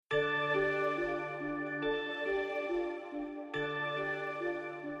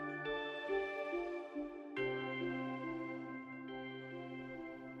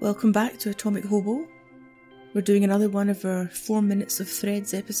Welcome back to Atomic Hobo. We're doing another one of our 4 Minutes of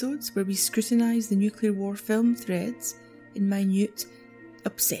Threads episodes where we scrutinise the nuclear war film Threads in minute,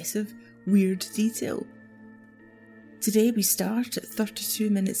 obsessive, weird detail. Today we start at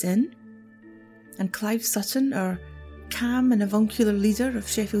 32 minutes in, and Clive Sutton, our calm and avuncular leader of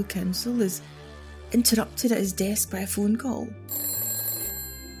Sheffield Council, is interrupted at his desk by a phone call.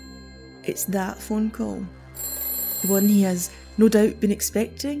 It's that phone call. The one he has no doubt been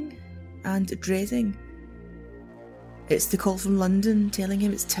expecting and dreading. It's the call from London telling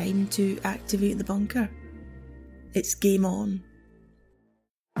him it's time to activate the bunker. It's game on.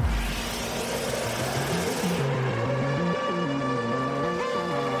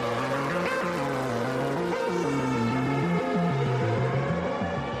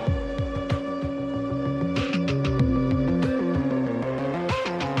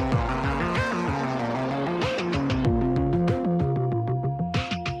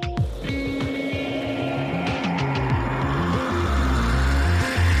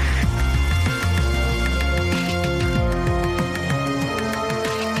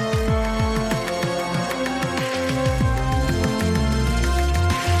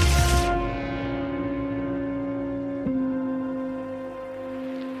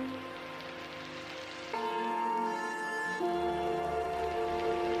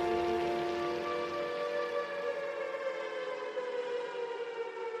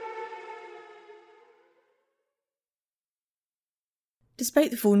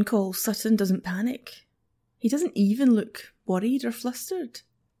 Despite the phone call, Sutton doesn't panic. He doesn't even look worried or flustered.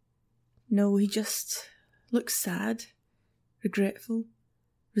 No, he just looks sad, regretful,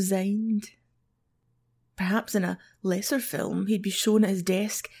 resigned. Perhaps in a lesser film, he'd be shown at his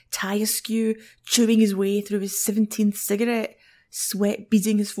desk, tie askew, chewing his way through his 17th cigarette, sweat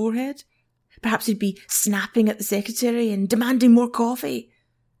beading his forehead. Perhaps he'd be snapping at the secretary and demanding more coffee.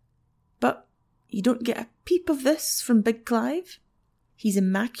 But you don't get a peep of this from Big Clive. He's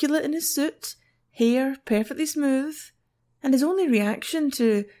immaculate in his suit, hair perfectly smooth, and his only reaction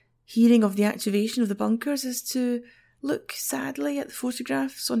to hearing of the activation of the bunkers is to look sadly at the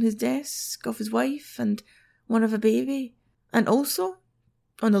photographs on his desk of his wife and one of a baby. And also,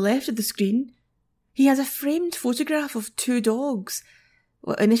 on the left of the screen, he has a framed photograph of 2 dogs.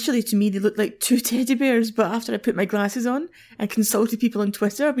 Well, initially to me they looked like 2 teddy bears, but after I put my glasses on and consulted people on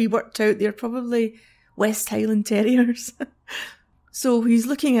Twitter, we worked out they're probably West Highland Terriers. So he's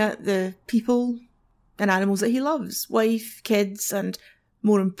looking at the people and animals that he loves, wife, kids, and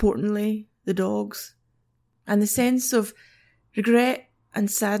more importantly, the dogs. And the sense of regret and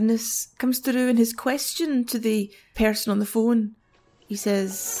sadness comes through in his question to the person on the phone. He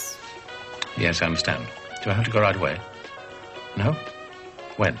says, "Yes, I understand. Do I have to go right away? No?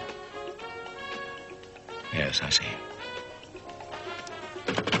 When? Yes, I see."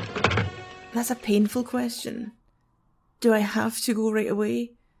 That's a painful question. Do I have to go right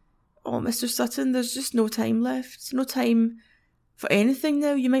away? Oh, Mr. Sutton, there's just no time left. No time for anything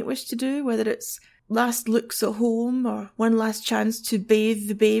now you might wish to do, whether it's last looks at home or one last chance to bathe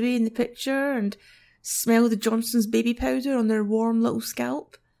the baby in the picture and smell the Johnson's baby powder on their warm little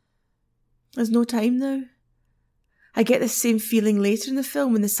scalp. There's no time now. I get this same feeling later in the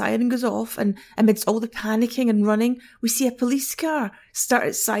film when the siren goes off and amidst all the panicking and running, we see a police car start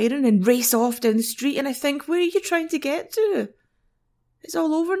its siren and race off down the street, and I think, where are you trying to get to? It's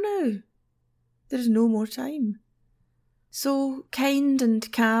all over now. There is no more time. So, kind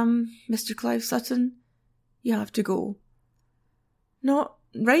and calm, Mr. Clive Sutton, you have to go. Not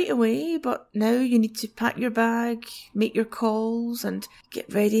right away, but now you need to pack your bag, make your calls, and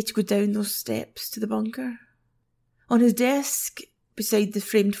get ready to go down those steps to the bunker. On his desk, beside the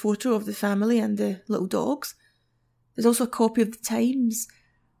framed photo of the family and the little dogs, there's also a copy of the Times,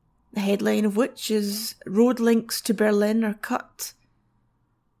 the headline of which is "Road links to Berlin are cut."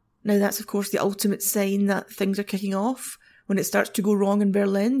 Now that's of course the ultimate sign that things are kicking off. When it starts to go wrong in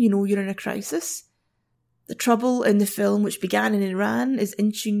Berlin, you know you're in a crisis. The trouble in the film, which began in Iran, is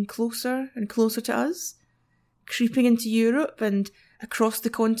inching closer and closer to us, creeping into Europe and across the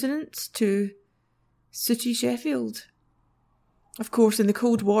continent to sooty Sheffield. Of course, in the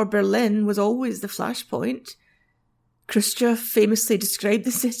Cold War, Berlin was always the flashpoint. Khrushchev famously described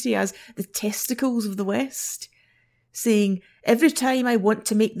the city as the testicles of the West, saying, "Every time I want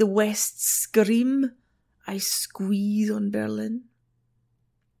to make the West scream, I squeeze on Berlin."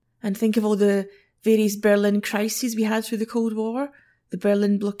 And think of all the various Berlin crises we had through the Cold War. The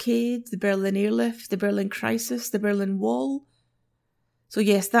Berlin blockade, the Berlin airlift, the Berlin crisis, the Berlin Wall. So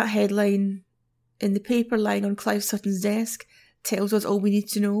yes, that headline in the paper lying on Clive Sutton's desk tells us all we need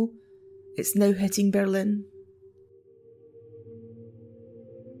to know. It's now hitting Berlin.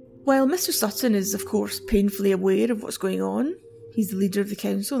 While Mr. Sutton is, of course, painfully aware of what's going on, he's the leader of the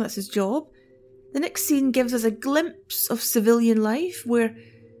council, that's his job, the next scene gives us a glimpse of civilian life where,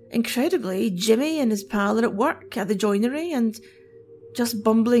 incredibly, Jimmy and his pal are at work at the joinery and just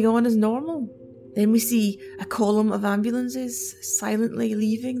bumbling on as normal. Then we see a column of ambulances silently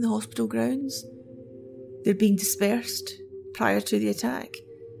leaving the hospital grounds. They're being dispersed prior to the attack,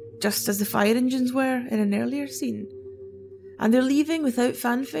 just as the fire engines were in an earlier scene. And they're leaving without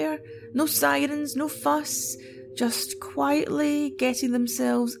fanfare, no sirens, no fuss, just quietly getting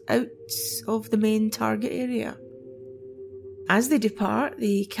themselves out of the main target area. As they depart,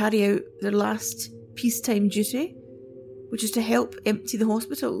 they carry out their last peacetime duty, which is to help empty the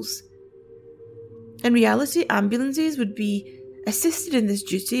hospitals. In reality, ambulances would be assisted in this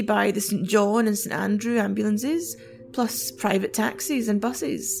duty by the St John and St Andrew ambulances, plus private taxis and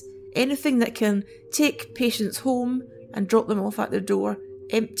buses. Anything that can take patients home and drop them off at their door,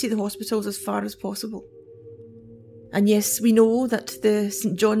 empty the hospitals as far as possible. And yes, we know that the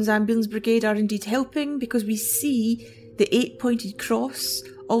St John's Ambulance Brigade are indeed helping because we see the 8-pointed cross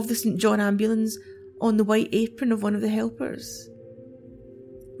of the St John Ambulance on the white apron of one of the helpers.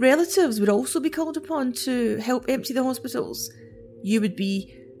 Relatives would also be called upon to help empty the hospitals. You would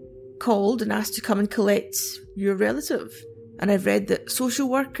be called and asked to come and collect your relative. And I've read that social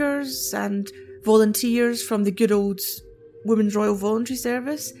workers and volunteers from the good old Women's Royal Voluntary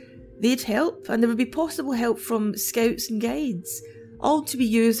Service, they'd help, and there would be possible help from scouts and guides, all to be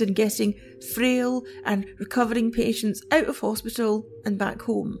used in getting frail and recovering patients out of hospital and back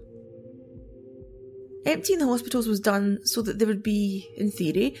home. Emptying the hospitals was done so that there would be, in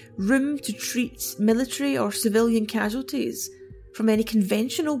theory, room to treat military or civilian casualties from any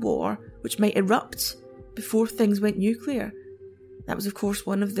conventional war which might erupt before things went nuclear. That was, of course,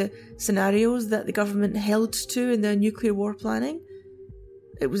 one of the scenarios that the government held to in their nuclear war planning.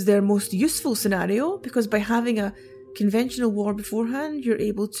 It was their most useful scenario because by having a conventional war beforehand, you're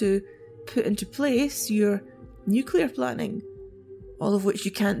able to put into place your nuclear planning, all of which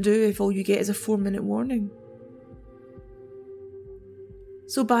you can't do if all you get is a 4-minute warning.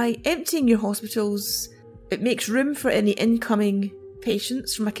 So by emptying your hospitals, it makes room for any incoming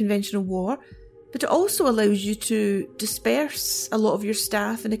patients from a conventional war, but it also allows you to disperse a lot of your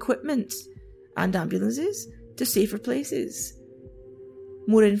staff and equipment and ambulances to safer places.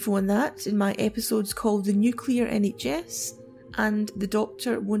 More info on that in my episodes called The Nuclear NHS and The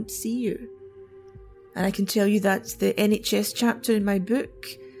Doctor Won't See You. And I can tell you that the NHS chapter in my book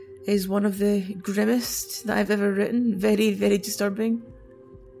is one of the grimmest that I've ever written. Very, very disturbing.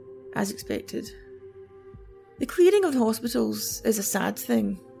 As expected. The clearing of the hospitals is a sad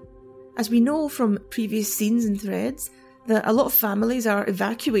thing. As we know from previous scenes and threads, that a lot of families are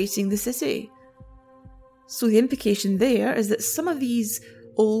evacuating the city. So the implication there is that some of these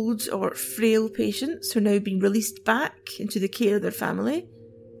old or frail patients who are now being released back into the care of their family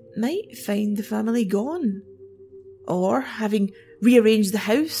might find the family gone. Or, having rearranged the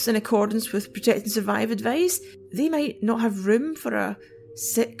house in accordance with Protect and Survive advice, they might not have room for a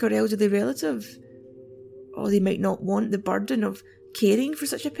sick or elderly relative. Or they might not want the burden of caring for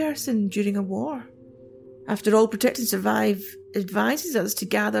such a person during a war. After all, Protect and Survive advises us to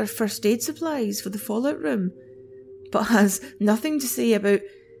gather first aid supplies for the fallout room, but has nothing to say about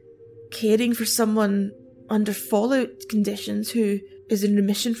caring for someone under fallout conditions who is in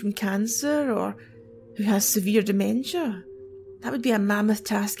remission from cancer or who has severe dementia. That would be a mammoth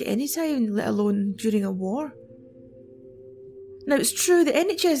task at any time, let alone during a war. Now, it's true the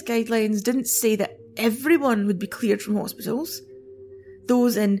NHS guidelines didn't say that everyone would be cleared from hospitals.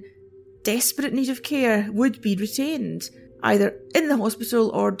 Those in desperate need of care would be retained, either in the hospital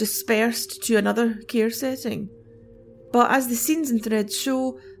or dispersed to another care setting. But as the scenes and threads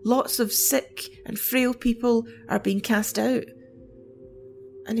show, lots of sick and frail people are being cast out.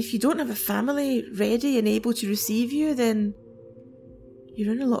 And if you don't have a family ready and able to receive you, then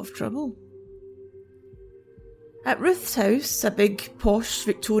you're in a lot of trouble. At Ruth's house, a big posh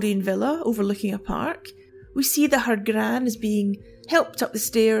Victorian villa overlooking a park, we see that her gran is being helped up the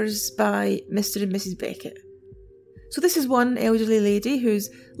stairs by Mr. and Mrs. Beckett. So this is one elderly lady who's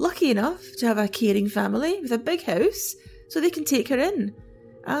lucky enough to have a caring family with a big house so they can take her in.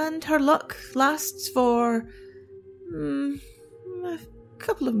 And her luck lasts for a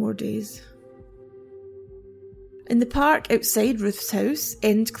couple of more days. In the park outside Ruth's house,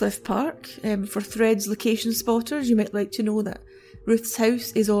 Endcliffe Park, for Threads location spotters, you might like to know that Ruth's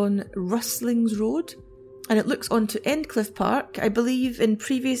house is on Rustlings Road, and it looks onto Endcliffe Park. I believe in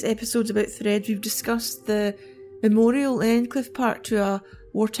previous episodes about Threads we've discussed the memorial in Endcliffe Park to a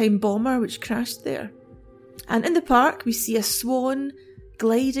wartime bomber which crashed there. And in the park we see a swan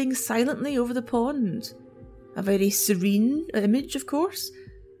gliding silently over the pond. A very serene image, of course,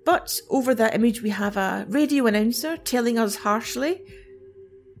 but over that image we have a radio announcer telling us harshly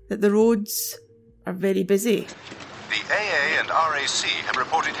that the roads are very busy. The AA and RAC have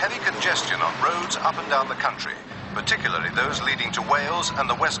reported heavy congestion on roads up and down the country, particularly those leading to Wales and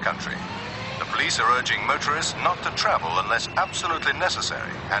the West Country. The police are urging motorists not to travel unless absolutely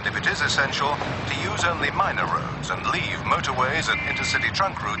necessary, and if it is essential, to use only minor roads and leave motorways and intercity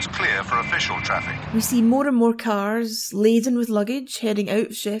trunk routes clear for official traffic. We see more and more cars laden with luggage heading out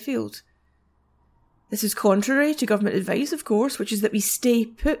of Sheffield. This is contrary to government advice, of course, which is that we stay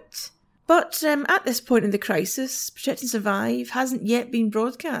put. But at this point in the crisis, Protect and Survive hasn't yet been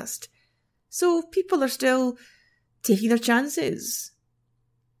broadcast. So people are still taking their chances.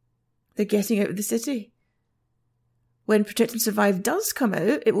 They're getting out of the city. When Protect and Survive does come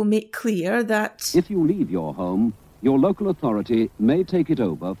out, it will make clear that if you leave your home, your local authority may take it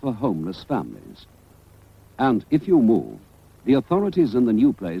over for homeless families. And if you move, the authorities in the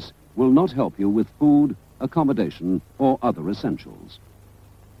new place will not help you with food, accommodation, or other essentials.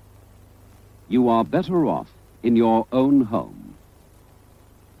 You are better off in your own home.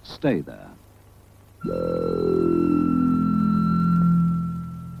 Stay there.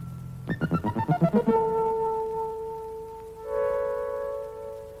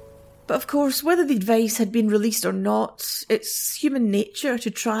 But of course, whether the advice had been released or not, it's human nature to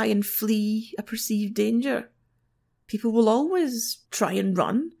try and flee a perceived danger. People will always try and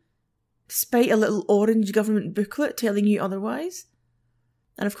run, despite a little orange government booklet telling you otherwise.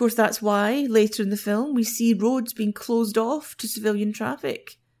 And of course that's why, later in the film, we see roads being closed off to civilian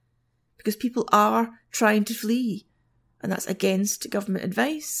traffic. Because people are trying to flee, and that's against government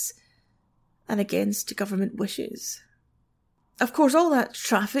advice and against government wishes. Of course, all that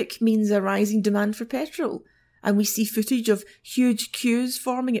traffic means a rising demand for petrol, and we see footage of huge queues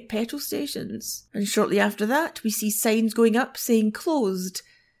forming at petrol stations. And shortly after that, we see signs going up saying closed.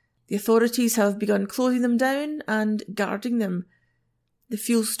 The authorities have begun closing them down and guarding them. The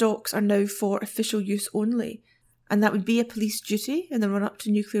fuel stocks are now for official use only, and that would be a police duty in the run-up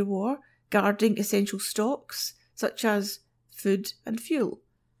to nuclear war, guarding essential stocks such as food and fuel.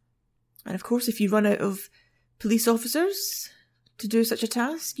 And of course, if you run out of police officers to do such a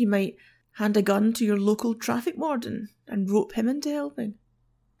task, you might hand a gun to your local traffic warden and rope him into helping.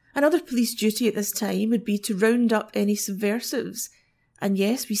 Another police duty at this time would be to round up any subversives. And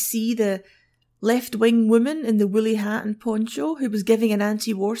yes, we see the left-wing woman in the woolly hat and poncho who was giving an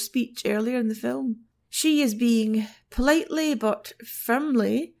anti-war speech earlier in the film. She is being politely but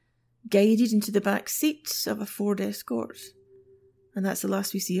firmly guided into the back seat of a Ford Escort. And that's the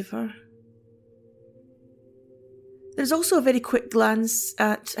last we see of her. There's also a very quick glance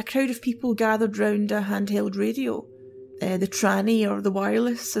at a crowd of people gathered round a handheld radio. The tranny, or the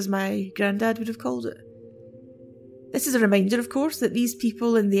wireless, as my granddad would have called it. This is a reminder, of course, that these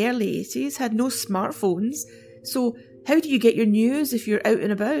people in the early 80s had no smartphones, so how do you get your news if you're out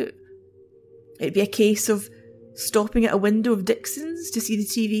and about? It'd be a case of stopping at a window of Dixon's to see the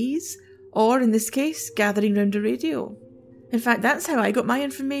TVs, or, in this case, gathering round a radio. In fact, that's how I got my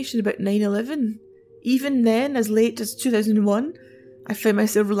information about 9/11. Even then, as late as 2001, I found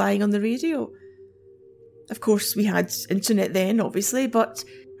myself relying on the radio. Of course, we had internet then, obviously, but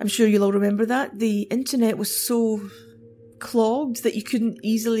I'm sure you'll all remember that. The internet was so clogged that you couldn't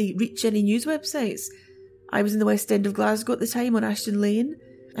easily reach any news websites. I was in the West End of Glasgow at the time on Ashton Lane.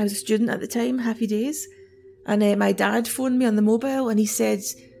 I was a student at the time, happy days. And my dad phoned me on the mobile and he said,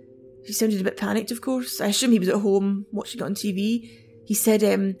 he sounded a bit panicked, of course. I assume he was at home watching it on TV. He said,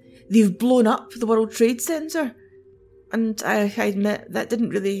 they've blown up the World Trade Centre. And I admit, that didn't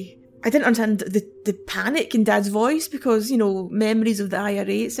really... I didn't understand the panic in Dad's voice because, you know, memories of the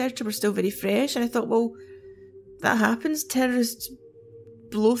IRA, etc. were still very fresh. And I thought, well, that happens. Terrorists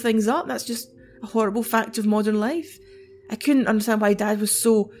blow things up. That's just a horrible fact of modern life. I couldn't understand why Dad was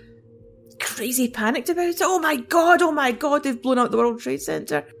so crazy panicked about it. Oh my God, they've blown up the World Trade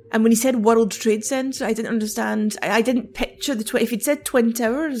Centre. And when he said World Trade Centre, I didn't understand. I didn't picture if he'd said Twin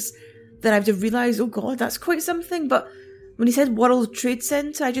Towers, then I would have realised, oh God, that's quite something. But when he said World Trade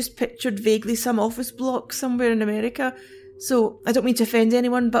Centre, I just pictured vaguely some office block somewhere in America. So I don't mean to offend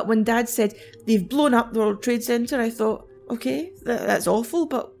anyone, but when Dad said they've blown up the World Trade Centre, I thought, okay, that's awful,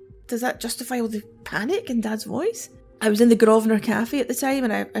 but does that justify all the panic in Dad's voice? I was in the Grosvenor Cafe at the time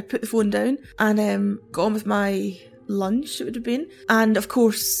and I put the phone down and got on with my lunch, it would have been. And of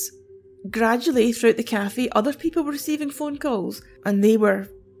course, gradually throughout the cafe, other people were receiving phone calls and they were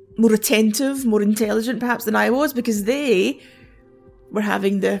more attentive, more intelligent perhaps than I was because they were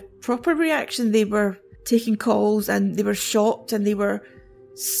having the proper reaction. They were taking calls and they were shocked and they were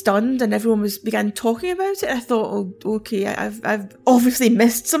stunned and everyone began talking about it. I thought, oh, okay, I've obviously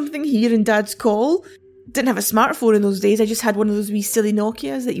missed something here in Dad's call. Didn't have a smartphone in those days. I just had one of those wee silly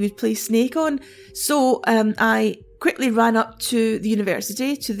Nokias that you would play Snake on. So I quickly ran up to the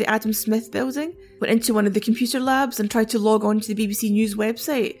university, to the Adam Smith building, went into one of the computer labs and tried to log on to the BBC News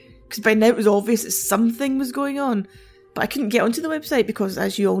website, because by now it was obvious that something was going on. But I couldn't get onto the website because,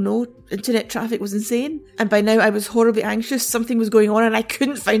 as you all know, internet traffic was insane. And by now I was horribly anxious. Something was going on and I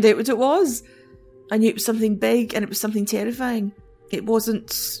couldn't find out what it was. I knew it was something big and it was something terrifying. It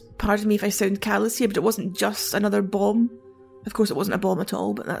wasn't, pardon me if I sound callous here, but it wasn't just another bomb. Of course it wasn't a bomb at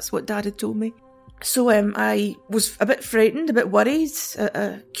all, but that's what Dad had told me. So I was a bit frightened, a bit worried,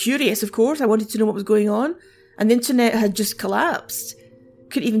 curious of course. I wanted to know what was going on. And the internet had just collapsed.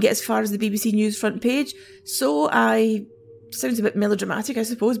 Couldn't even get as far as the BBC News front page. So sounds a bit melodramatic I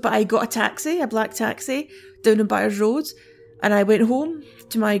suppose, but I got a black taxi, down on Byres Road, and I went home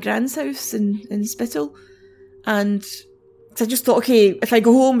to my grand's house in Spittal. And so I just thought, okay, if I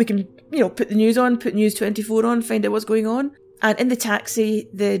go home we can, put the news on, put News 24 on, find out what's going on. And in the taxi,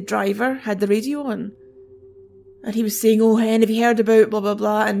 the driver had the radio on. And he was saying, oh, Hen, have you heard about blah, blah,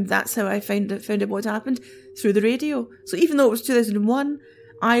 blah? And that's how I found out what happened, through the radio. So even though it was 2001,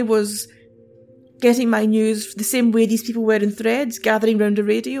 I was getting my news the same way these people were in Threads, gathering round a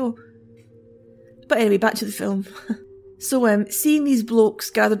radio. But anyway, back to the film. So seeing these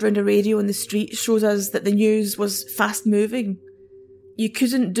blokes gathered round a radio in the street shows us that the news was fast moving. You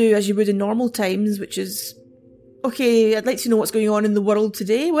couldn't do as you would in normal times, which is, okay, I'd like to know what's going on in the world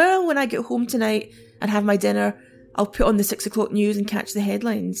today. Well, when I get home tonight and have my dinner, I'll put on the 6 o'clock news and catch the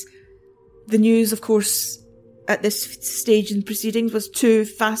headlines. The news, of course, at this stage in proceedings was too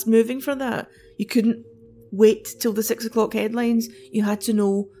fast moving for that. You couldn't wait till the 6 o'clock headlines. You had to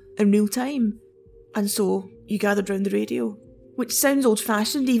know in real time. And so you gathered round the radio, which sounds old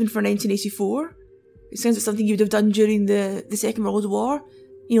fashioned even for 1984. It sounds like something you would have done during the Second World War.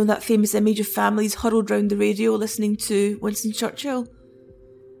 That famous image of families huddled round the radio listening to Winston Churchill.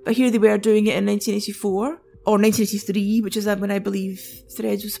 But here they were doing it in 1984, or 1983, which is when I believe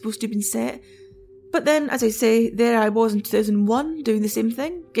Threads was supposed to have been set. But then, as I say, there I was in 2001 doing the same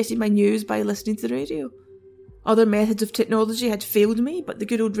thing, getting my news by listening to the radio. Other methods of technology had failed me, but the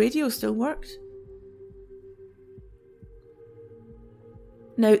good old radio still worked.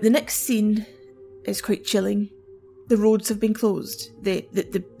 Now, the next scene is quite chilling. The roads have been closed,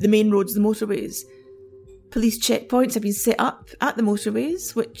 the main roads, the motorways. Police checkpoints have been set up at the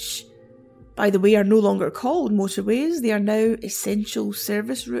motorways, which, by the way, are no longer called motorways. They are now essential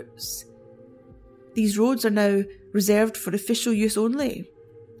service routes. These roads are now reserved for official use only,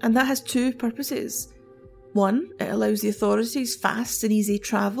 and that has two purposes. One, it allows the authorities fast and easy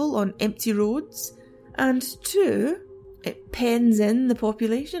travel on empty roads, and two, it pens in the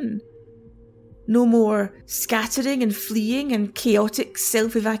population. No more scattering and fleeing and chaotic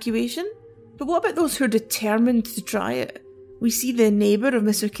self-evacuation. But what about those who are determined to try it? We see the neighbour of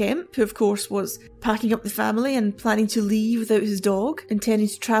Mr. Kemp, who of course was packing up the family and planning to leave without his dog, intending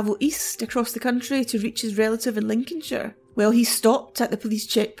to travel east across the country to reach his relative in Lincolnshire. Well, he stopped at the police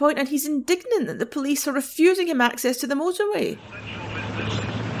checkpoint and he's indignant that the police are refusing him access to the motorway.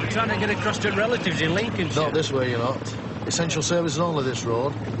 We're trying to get across to relatives in Lincolnshire. Not this way, you're not. Essential service only this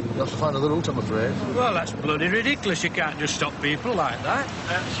road. You'll have to find another route, I'm afraid. Well, that's bloody ridiculous. You can't just stop people like that.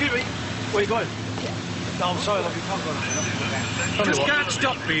 Excuse me, where are you going? No, I'm sorry, look, you can't go. You just can't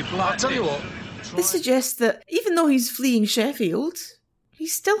stop people like I'll tell you what. This suggests that even though he's fleeing Sheffield, he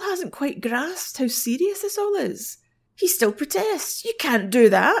still hasn't quite grasped how serious this all is. He still protests. You can't do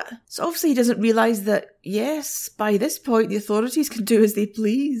that. So obviously he doesn't realise that, yes, by this point the authorities can do as they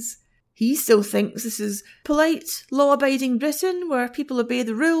please. He still thinks this is polite, law-abiding Britain where people obey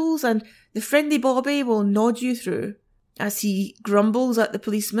the rules and the friendly Bobby will nod you through. As he grumbles at the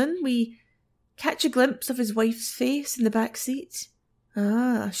policeman, we catch a glimpse of his wife's face in the back seat.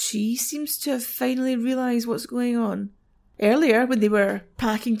 She seems to have finally realised what's going on. Earlier, when they were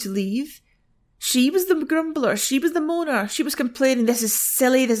packing to leave, she was the grumbler, she was the moaner, she was complaining, this is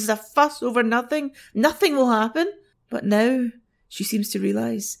silly, this is a fuss over nothing, nothing will happen. But now, she seems to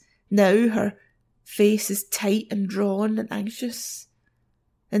realise. Now her face is tight and drawn and anxious.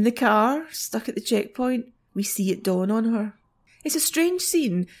 In the car, stuck at the checkpoint, we see it dawn on her. It's a strange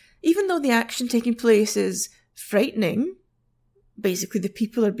scene. Even though the action taking place is frightening, basically the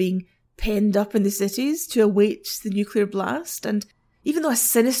people are being penned up in the cities to await the nuclear blast, and even though a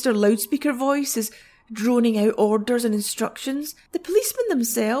sinister loudspeaker voice is droning out orders and instructions, the policemen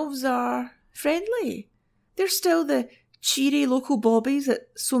themselves are friendly. They're still the cheery local bobbies that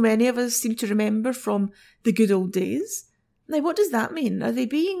so many of us seem to remember from the good old days. Now, what does that mean? Are they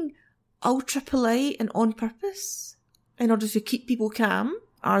being ultra polite and on purpose in order to keep people calm?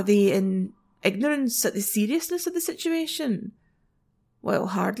 Are they in ignorance at the seriousness of the situation? Well,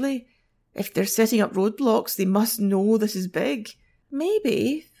 hardly. If they're setting up roadblocks, they must know this is big.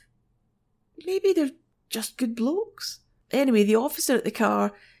 Maybe they're just good blokes. Anyway, the officer at the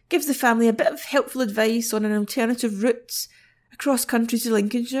car gives the family a bit of helpful advice on an alternative route across country to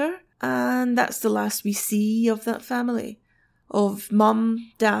Lincolnshire, and that's the last we see of that family. Of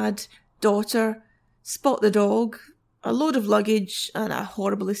mum, dad, daughter, Spot the dog, a load of luggage, and a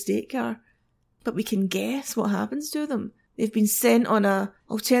horrible estate car. But we can guess what happens to them. They've been sent on a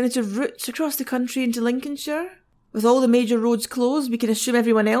alternative route across the country into Lincolnshire. With all the major roads closed, we can assume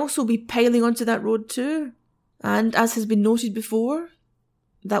everyone else will be piling onto that road too. And as has been noted before,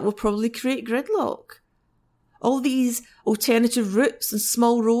 that will probably create gridlock. All these alternative routes and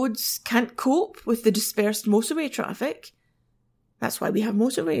small roads can't cope with the dispersed motorway traffic. That's why we have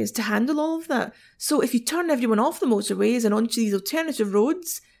motorways, to handle all of that. So if you turn everyone off the motorways and onto these alternative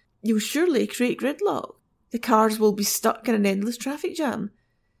roads, you'll surely create gridlock. The cars will be stuck in an endless traffic jam.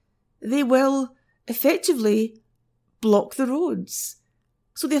 They will effectively block the roads.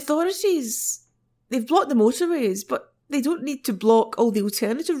 So the authorities, they've blocked the motorways, but they don't need to block all the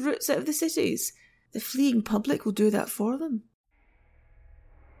alternative routes out of the cities. The fleeing public will do that for them.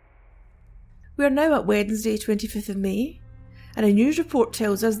 We are now at Wednesday, 25th of May, and a news report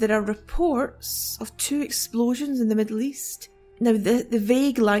tells us there are reports of 2 explosions in the Middle East. Now, the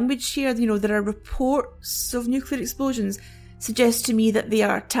vague language here, there are reports of nuclear explosions, suggests to me that they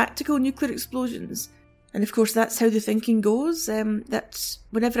are tactical nuclear explosions. And of course, that's how the thinking goes, that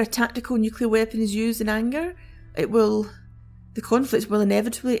whenever a tactical nuclear weapon is used in anger, the conflict will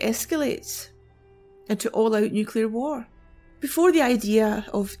inevitably escalate into all-out nuclear war. Before the idea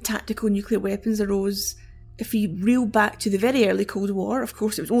of tactical nuclear weapons arose, if we reel back to the very early Cold War, of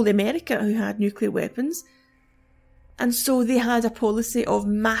course it was only America who had nuclear weapons, and so they had a policy of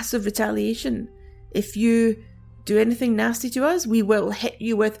massive retaliation. If you do anything nasty to us, we will hit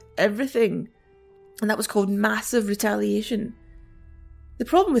you with everything. And that was called massive retaliation. The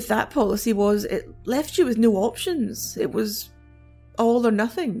problem with that policy was it left you with no options. It was all or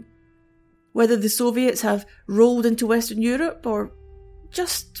nothing. Whether the Soviets have rolled into Western Europe or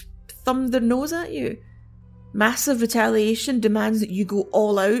just thumbed their nose at you. Massive retaliation demands that you go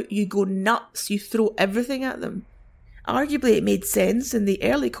all out, you go nuts, you throw everything at them. Arguably it made sense in the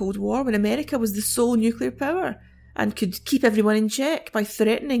early Cold War when America was the sole nuclear power and could keep everyone in check by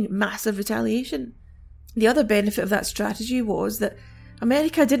threatening massive retaliation. The other benefit of that strategy was that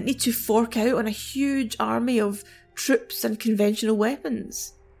America didn't need to fork out on a huge army of troops and conventional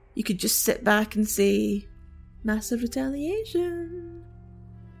weapons. You could just sit back and say, massive retaliation.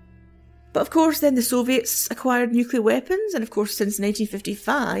 But of course then the Soviets acquired nuclear weapons, and of course since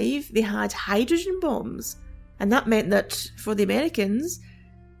 1955 they had hydrogen bombs. And that meant that for the Americans,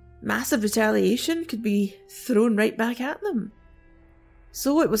 massive retaliation could be thrown right back at them.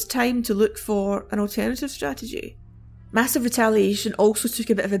 So it was time to look for an alternative strategy. Massive retaliation also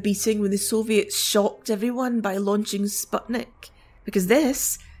took a bit of a beating when the Soviets shocked everyone by launching Sputnik, because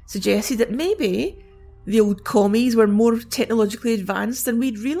this suggested that maybe the old commies were more technologically advanced than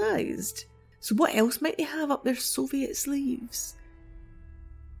we'd realised. So what else might they have up their Soviet sleeves?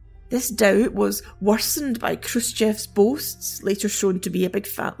 This doubt was worsened by Khrushchev's boasts, later shown to be a big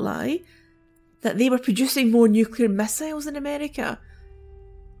fat lie, that they were producing more nuclear missiles than America,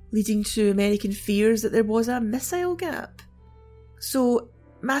 leading to American fears that there was a missile gap. So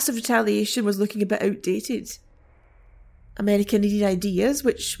massive retaliation was looking a bit outdated. America needed ideas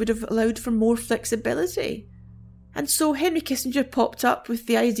which would have allowed for more flexibility. And so Henry Kissinger popped up with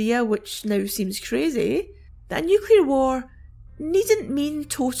the idea, which now seems crazy, that a nuclear war needn't mean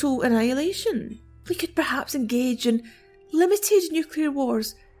total annihilation. We could perhaps engage in limited nuclear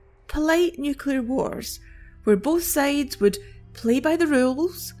wars, polite nuclear wars, where both sides would play by the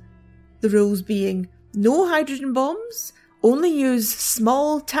rules being no hydrogen bombs, only use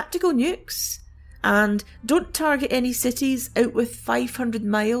small tactical nukes, and don't target any cities out with 500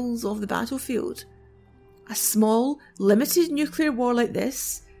 miles of the battlefield. A small, limited nuclear war like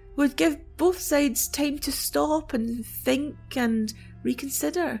this would give both sides time to stop and think and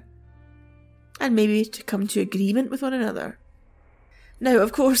reconsider, and maybe to come to agreement with one another. Now,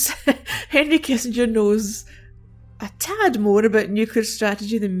 of course, Henry Kissinger knows a tad more about nuclear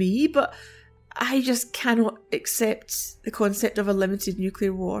strategy than me, but I just cannot accept the concept of a limited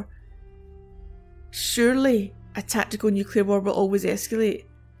nuclear war. Surely a tactical nuclear war will always escalate,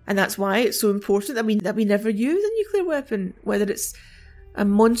 and that's why it's so important that we never use a nuclear weapon, whether it's a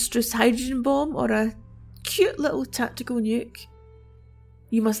monstrous hydrogen bomb or a cute little tactical nuke.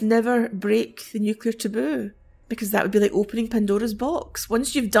 You must never break the nuclear taboo, because that would be like opening Pandora's box.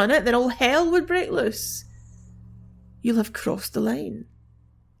 Once you've done it, then all hell would break loose. You'll have crossed the line.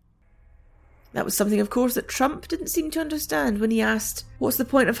 That was something, of course, that Trump didn't seem to understand when he asked, what's the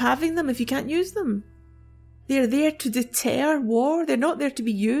point of having them if you can't use them? They're there to deter war. They're not there to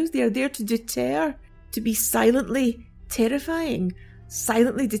be used. They are there to deter, to be silently terrifying,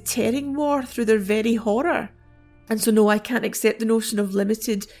 silently deterring war through their very horror. And so no, I can't accept the notion of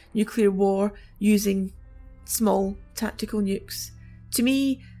limited nuclear war using small tactical nukes. To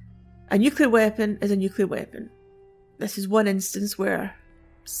me, a nuclear weapon is a nuclear weapon. This is one instance where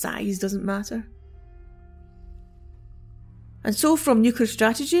size doesn't matter. And so from nuclear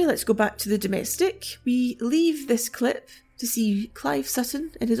strategy, let's go back to the domestic. We leave this clip to see Clive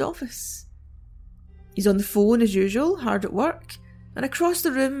Sutton in his office. He's on the phone as usual, hard at work, and across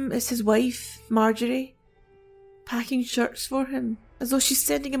the room is his wife, Marjorie, packing shirts for him, as though she's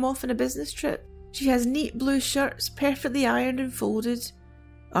sending him off on a business trip. She has neat blue shirts, perfectly ironed and folded.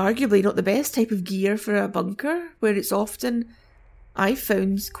 Arguably not the best type of gear for a bunker, where it's often, I've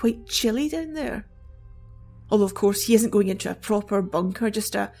found, quite chilly down there. Although of course he isn't going into a proper bunker,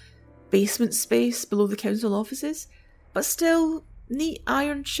 just a basement space below the council offices. But still, neat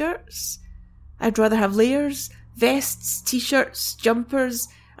ironed shirts. I'd rather have layers, vests, t-shirts, jumpers,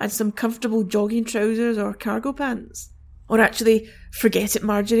 and some comfortable jogging trousers or cargo pants. Or actually, forget it,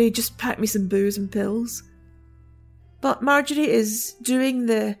 Marjorie, just pack me some booze and pills. But Marjorie is doing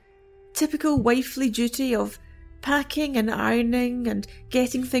the typical wifely duty of packing and ironing and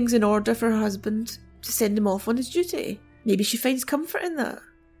getting things in order for her husband to send him off on his duty. Maybe she finds comfort in that.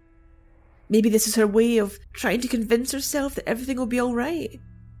 Maybe this is her way of trying to convince herself that everything will be alright.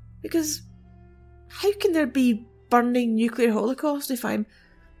 Because how can there be burning nuclear holocaust if I'm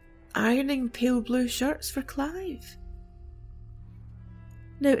ironing pale blue shirts for Clive?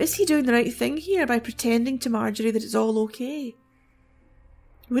 Now, is he doing the right thing here by pretending to Marjorie that it's all okay?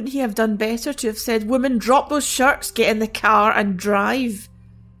 Wouldn't he have done better to have said, woman, drop those shirts, get in the car and drive?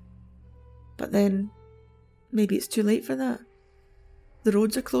 But then, maybe it's too late for that. The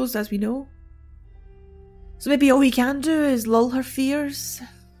roads are closed, as we know. So maybe all he can do is lull her fears,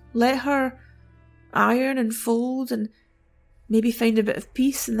 let her iron and fold, and maybe find a bit of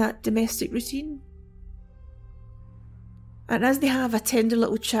peace in that domestic routine. And as they have a tender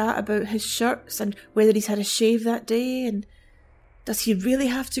little chat about his shirts and whether he's had a shave that day and does he really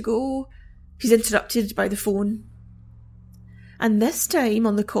have to go, he's interrupted by the phone. And this time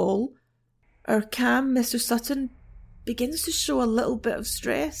on the call, our calm Mr. Sutton begins to show a little bit of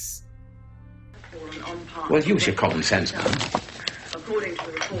stress. Well, use your common sense, man.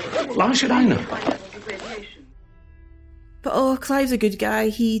 Why should I know? But oh, Clive's a good guy.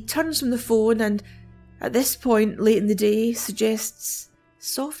 He turns from the phone and at this point, late in the day, suggests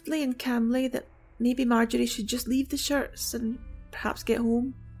softly and calmly that maybe Marjorie should just leave the shirts and perhaps get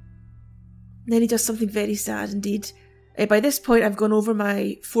home. And then he does something very sad indeed. By this point, I've gone over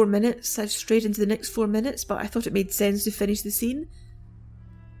my 4 minutes. I've strayed into the next 4 minutes, but I thought it made sense to finish the scene.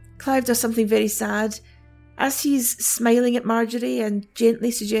 Clive does something very sad. As he's smiling at Marjorie and gently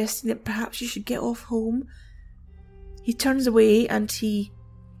suggesting that perhaps she should get off home, he turns away and he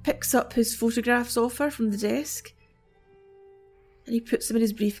picks up his photographs off her from the desk and he puts them in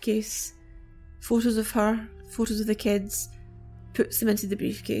his briefcase. Photos of her, photos of the kids, puts them into the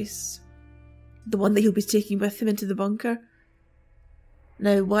briefcase. The one that he'll be taking with him into the bunker.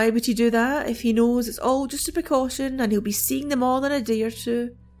 Now, why would he do that if he knows it's all just a precaution and he'll be seeing them all in a day or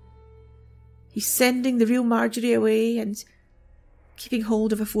two? He's sending the real Marjorie away and keeping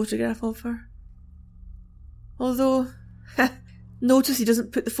hold of a photograph of her. Although, notice he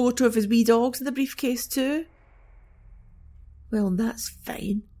doesn't put the photo of his wee dogs in the briefcase too. Well, that's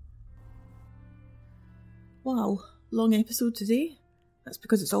fine. Wow, long episode today. That's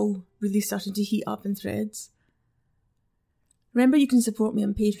because it's all really starting to heat up in threads. Remember, you can support me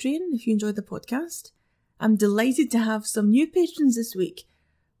on Patreon if you enjoyed the podcast. I'm delighted to have some new patrons this week,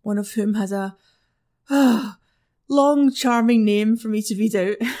 one of whom has a long, charming name for me to read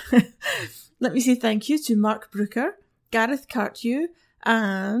out. Let me say thank you to Mark Brooker, Gareth Cartew,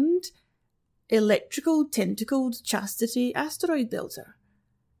 and Electrical Tentacled Chastity Asteroid Delta.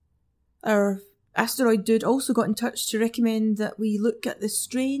 Our asteroid dude also got in touch to recommend that we look at the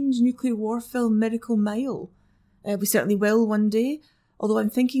strange nuclear war film Miracle Mile. We certainly will one day, although I'm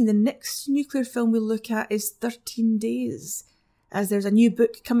thinking the next nuclear film we'll look at is 13 Days, as there's a new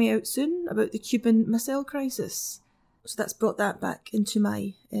book coming out soon about the Cuban Missile Crisis. So that's brought that back into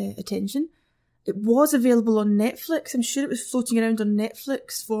my attention. It was available on Netflix. I'm sure it was floating around on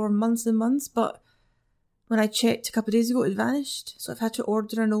Netflix for months and months, but When I checked a couple of days ago, it had vanished. So I've had to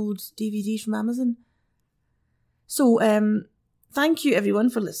order an old DVD from Amazon. So, thank you everyone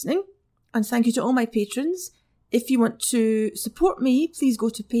for listening. And thank you to all my patrons. If you want to support me, please go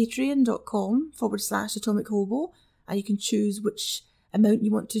to patreon.com/Atomic Hobo, and you can choose which amount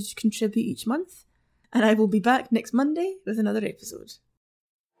you want to contribute each month. And I will be back next Monday with another episode.